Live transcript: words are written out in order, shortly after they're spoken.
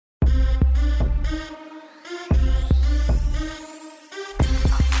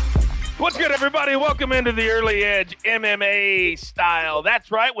What's good, everybody? Welcome into the Early Edge MMA style. That's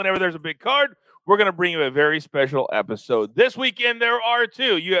right. Whenever there's a big card, we're going to bring you a very special episode. This weekend, there are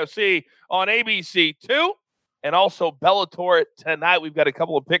two. UFC on ABC 2 and also Bellator tonight. We've got a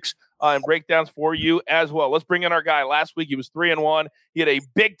couple of picks and breakdowns for you as well. Let's bring in our guy. Last week, he was 3-1. He had a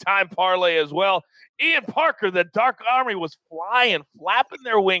big-time parlay as well. Ian Parker, the Dark Army, was flying, flapping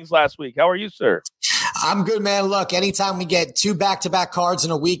their wings last week. How are you, sir? I'm good, man. Look, anytime we get two back-to-back cards in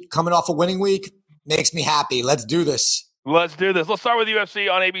a week coming off a winning week, makes me happy. Let's do this. Let's do this. Let's start with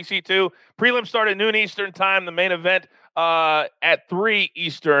UFC on ABC 2. Prelim start at noon Eastern time. The main event at 3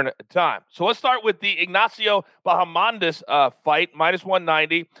 Eastern time. So let's start with the Ignacio Bahamondes fight, minus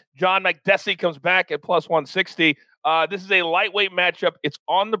 190. John Makdessi comes back at plus 160. This is a lightweight matchup. It's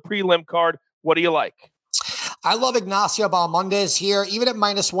on the prelim card. What do you like? I love Ignacio Bahamondes here. Even at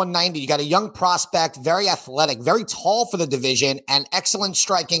minus 190, you got a young prospect, very athletic, very tall for the division, and excellent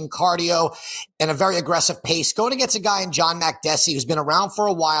striking, cardio, and a very aggressive pace. Going against a guy in John Makdessi who's been around for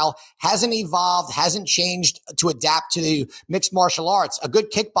a while, hasn't evolved, hasn't changed to adapt to the mixed martial arts. A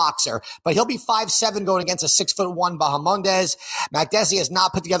good kickboxer, but he'll be 5'7" going against a 6'1" Bahamondes. Makdessi has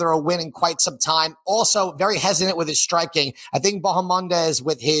not put together a win in quite some time. Also, very hesitant with his striking. I think Bahamondes,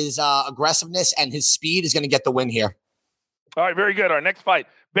 with his aggressiveness and his speed, is going to get the win here. All right, very good. Our next fight,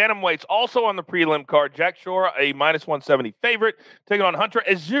 bantamweights, also on the prelim card. Jack Shore, a minus 170 favorite, taking on Hunter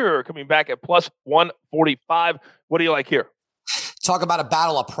Azure, coming back at plus 145. What do you like here? Talk about a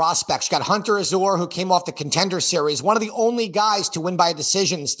battle of prospects. You got Hunter Azure, who came off the Contender Series, one of the only guys to win by a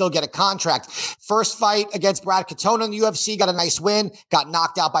decision and still get a contract. First fight against Brad Katona in the UFC, got a nice win, got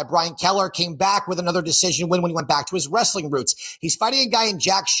knocked out by Brian Keller, came back with another decision win when he went back to his wrestling roots. He's fighting a guy in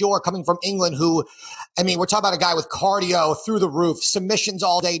Jack Shore coming from England who, I mean, we're talking about a guy with cardio through the roof, submissions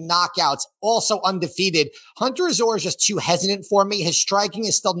all day, knockouts, also undefeated. Hunter Azure is just too hesitant for me. His striking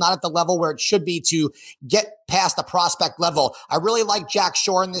is still not at the level where it should be to get past the prospect level. I really like Jack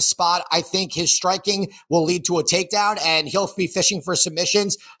Shore in this spot. I think his striking will lead to a takedown and he'll be fishing for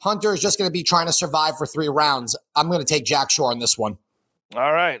submissions. Hunter is just going to be trying to survive for 3 rounds. I'm going to take Jack Shore in this one.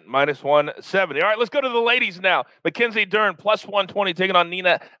 All right, minus 170. All right, let's go to the ladies now. Mackenzie Dern, plus 120, taking on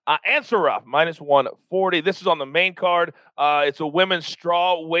Nina Ansaroff, minus 140. This is on the main card. It's a women's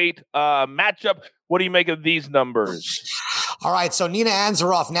straw weight matchup. What do you make of these numbers? All right, so Nina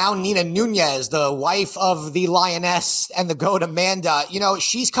Ansaroff, now Nina Nunez, the wife of the Lioness and the GOAT Amanda. You know,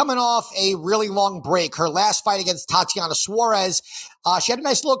 she's coming off a really long break. Her last fight against Tatiana Suarez, she had a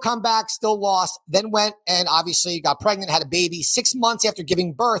nice little comeback, still lost, then went and obviously got pregnant, had a baby. 6 months after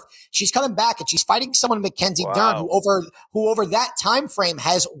giving birth, she's coming back and she's fighting someone, Mackenzie Dern, who over that time frame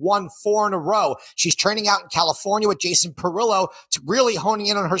has won 4 in a row. She's training out in California with Jason Perillo to really honing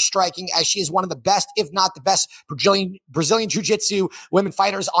in on her striking, as she is one of the best, if not the best, Brazilian Jiu-Jitsu women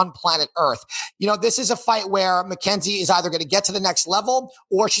fighters on planet Earth. You know, this is a fight where Mackenzie is either going to get to the next level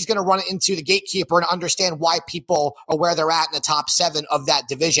or she's going to run into the gatekeeper and understand why people are where they're at in the top 7 of that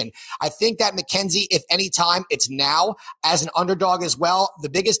division. I think that Mackenzie, if any time, it's now as an underdog as well. The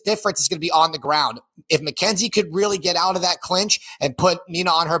biggest difference is going to be on the ground. If Mackenzie could really get out of that clinch and put Nina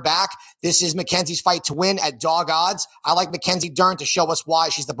on her back, this is Mackenzie's fight to win at dog odds. I like Mackenzie Dern to show us why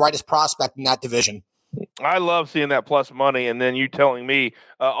she's the brightest prospect in that division. I love seeing that plus money, and then you telling me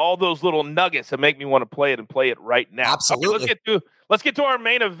all those little nuggets that make me want to play it and play it right now. Absolutely. Okay, let's get to our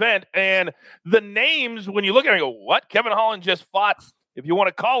main event, and the names, when you look at it, you go, what? Kevin Holland just fought, if you want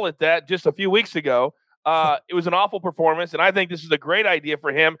to call it that, just a few weeks ago. It was an awful performance, and I think this is a great idea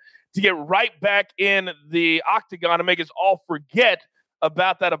for him to get right back in the octagon and make us all forget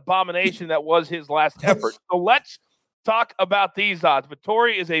about that abomination that was his last effort. So let's talk about these odds.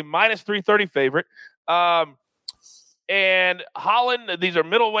 Vettori is a minus 330 favorite. And Holland, these are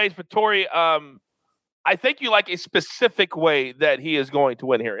middleweights. Vettori, I think you like a specific way that he is going to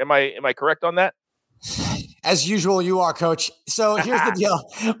win here. Am I correct on that? As usual, you are, Coach. So here's the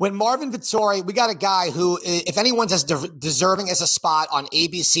deal. When Marvin Vettori, we got a guy who, if anyone's as deserving as a spot on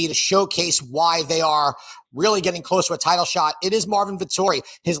ABC to showcase why they are really getting close to a title shot, it is Marvin Vettori.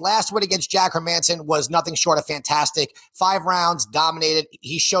 His last win against Jack Hermanson was nothing short of fantastic. 5 rounds, dominated.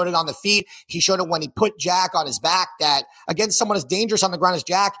 He showed it on the feet. He showed it when he put Jack on his back, that against someone as dangerous on the ground as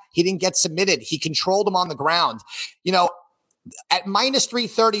Jack, he didn't get submitted. He controlled him on the ground. You know, at minus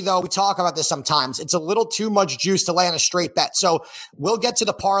 330, though, we talk about this sometimes. It's a little too much juice to lay on a straight bet. So we'll get to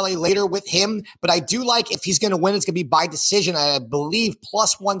the parlay later with him. But I do like, if he's going to win, it's going to be by decision. I believe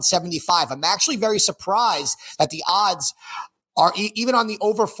plus 175. I'm actually very surprised that the odds are even on the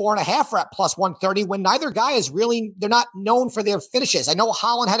over 4.5 at plus 130 when neither guy is really, they're not known for their finishes. I know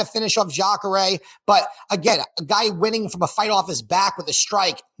Holland had a finish off Jacare, but again, a guy winning from a fight off his back with a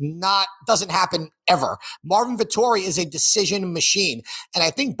strike, doesn't happen ever. Marvin Vettori is a decision machine. And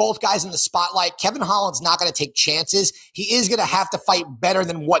I think both guys in the spotlight, Kevin Holland's not going to take chances. He is going to have to fight better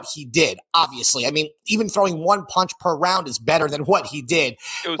than what he did, obviously. I mean, even throwing one punch per round is better than what he did.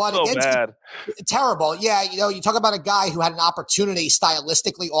 It was so bad. Terrible. Yeah, you talk about a guy who had an opportunity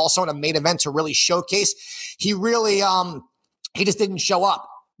stylistically also in a main event to really showcase. He really, he just didn't show up.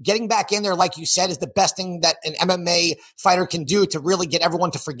 Getting back in there, like you said, is the best thing that an MMA fighter can do to really get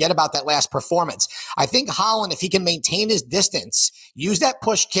everyone to forget about that last performance. I think Holland, if he can maintain his distance, use that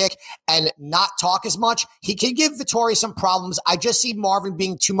push kick, and not talk as much, he can give Vettori some problems. I just see Marvin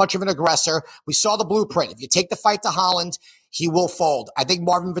being too much of an aggressor. We saw the blueprint. If you take the fight to Holland, he will fold. I think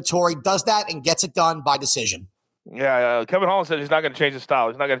Marvin Vettori does that and gets it done by decision. Yeah, Kevin Holland said he's not going to change his style.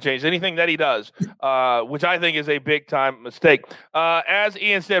 He's not going to change anything that he does, which I think is a big-time mistake. As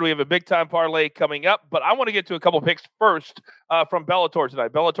Ian said, we have a big-time parlay coming up, but I want to get to a couple picks first from Bellator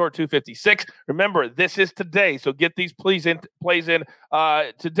tonight. Bellator 256. Remember, this is today, so get these plays in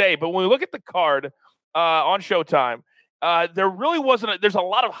today. But when we look at the card on Showtime, there really wasn't – there's a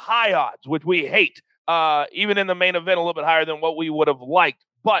lot of high odds, which we hate, even in the main event, a little bit higher than what we would have liked.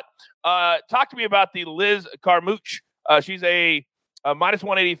 But talk to me about the Liz Carmouche. She's a minus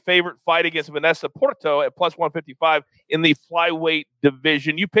 180 favorite fight against Vanessa Porto at plus 155 in the flyweight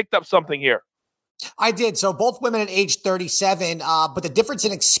division. You picked up something here. I did. So both women at age 37, but the difference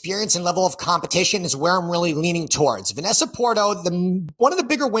in experience and level of competition is where I'm really leaning towards. Vanessa Porto, one of the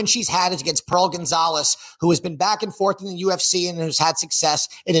bigger wins she's had is against Pearl Gonzalez, who has been back and forth in the UFC and who's had success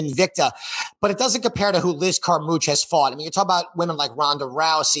in Invicta. But it doesn't compare to who Liz Carmouche has fought. I mean, you talk about women like Ronda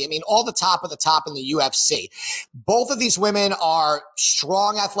Rousey. I mean, all the top of the top in the UFC. Both of these women are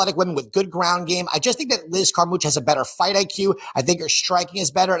strong, athletic women with good ground game. I just think that Liz Carmouche has a better fight IQ. I think her striking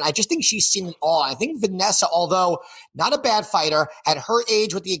is better, and I just think she's seen it all. I think Vanessa, although not a bad fighter, at her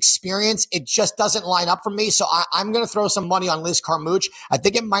age with the experience, it just doesn't line up for me. So I'm going to throw some money on Liz Carmouche. I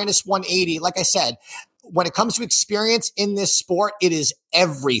think at minus 180, like I said, when it comes to experience in this sport, it is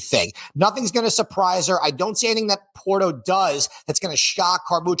everything. Nothing's going to surprise her. I don't see anything that Porto does that's going to shock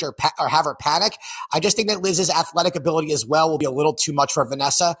Carmouche or have her panic. I just think that Liz's athletic ability as well will be a little too much for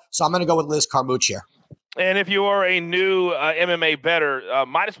Vanessa. So I'm going to go with Liz Carmouche here. And if you are a new MMA bettor,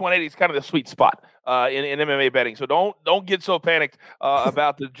 minus 180 is kind of the sweet spot in MMA betting. So don't get so panicked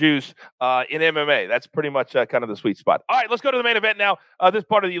about the juice in MMA. That's pretty much kind of the sweet spot. All right, let's go to the main event now. This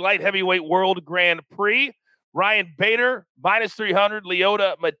part of the light heavyweight world Grand Prix. Ryan Bader, minus 300.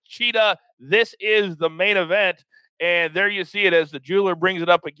 Lyoto Machida. This is the main event. And there you see it as the jeweler brings it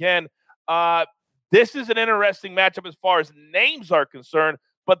up again. This is an interesting matchup as far as names are concerned,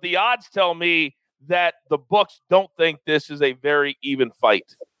 but the odds tell me that the books don't think this is a very even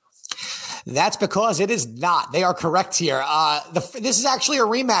fight. That's because it is not. They are correct here. This is actually a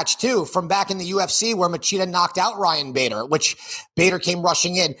rematch, too, from back in the UFC where Machida knocked out Ryan Bader, which Bader came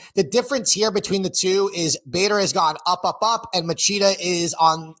rushing in. The difference here between the two is Bader has gone up, and Machida is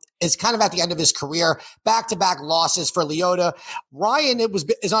kind of at the end of his career. Back-to-back losses for Lyoto. Ryan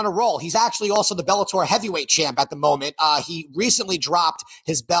is on a roll. He's actually also the Bellator heavyweight champ at the moment. He recently dropped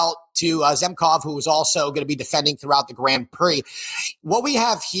his belt to Zemkov, who was also going to be defending throughout the Grand Prix. What we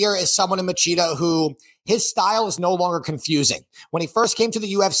have here is someone in Machida who his style is no longer confusing. When he first came to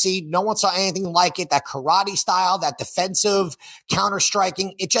the UFC, no one saw anything like it. That karate style, that defensive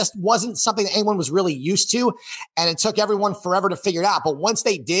counter-striking, it just wasn't something that anyone was really used to, and it took everyone forever to figure it out. But once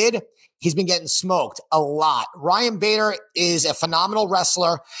they did, he's been getting smoked a lot. Ryan Bader is a phenomenal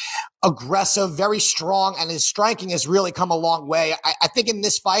wrestler, aggressive, very strong, and his striking has really come a long way. I think in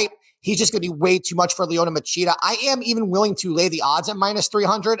this fight, he's just going to be way too much for Lyoto Machida. I am even willing to lay the odds at minus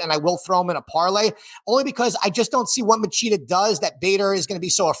 300, and I will throw him in a parlay, only because I just don't see what Machida does that Bader is going to be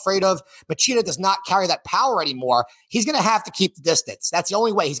so afraid of. Machida does not carry that power anymore. He's going to have to keep the distance. That's the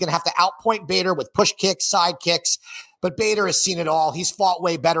only way. He's going to have to outpoint Bader with push kicks, side kicks, but Bader has seen it all. He's fought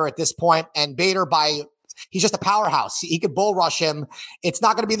way better at this point, and Bader he's just a powerhouse. He could bull rush him. It's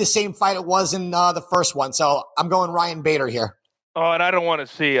not going to be the same fight it was in the first one, so I'm going Ryan Bader here. Oh, and I don't want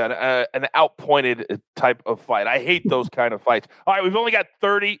to see an outpointed type of fight. I hate those kind of fights. All right, we've only got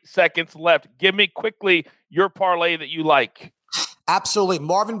 30 seconds left. Give me quickly your parlay that you like. Absolutely.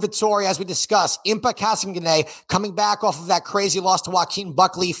 Marvin Vettori, as we discussed, Impa Kasanganay coming back off of that crazy loss to Joaquin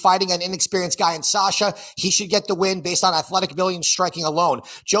Buckley, fighting an inexperienced guy in Sasha. He should get the win based on athletic ability and striking alone.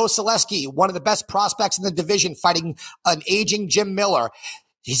 Joe Selesky, one of the best prospects in the division, fighting an aging Jim Miller.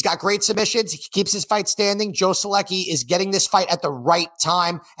 He's got great submissions. He keeps his fight standing. Joe Selecki is getting this fight at the right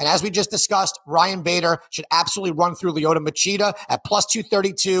time. And as we just discussed, Ryan Bader should absolutely run through Lyoto Machida at plus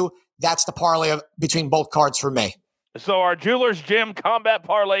 232. That's the parlay between both cards for me. So our Jewelers Gym Combat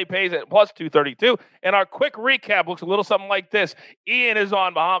Parlay pays at plus 232. And our quick recap looks a little something like this. Ian is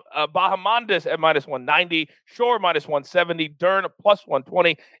on Bahamondes at minus 190, Shore minus 170, Dern plus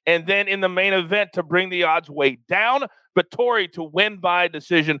 120. And then in the main event to bring the odds way down, Vettori to win by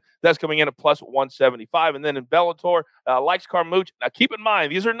decision, that's coming in at plus 175. And then in Bellator, likes Carmouche. Now keep in mind,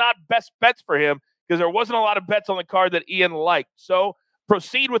 these are not best bets for him because there wasn't a lot of bets on the card that Ian liked. So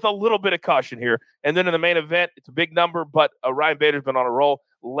proceed with a little bit of caution here. And then in the main event, it's a big number, but Ryan Bader's been on a roll.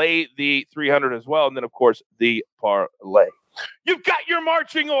 Lay the 300 as well. And then, of course, the parlay. You've got your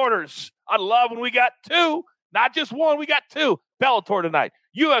marching orders. I love when we got two, not just one, we got two. Bellator tonight,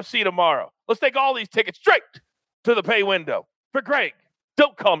 UFC tomorrow. Let's take all these tickets straight to the pay window. For Greg,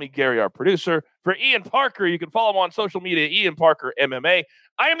 don't call me Gary, our producer. For Ian Parker, you can follow him on social media, Ian Parker MMA.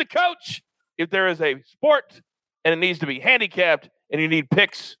 I am the coach. If there is a sport and it needs to be handicapped, and you need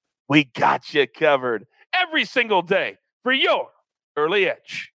picks, we got you covered every single day for your early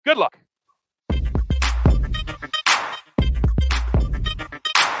edge. Good luck.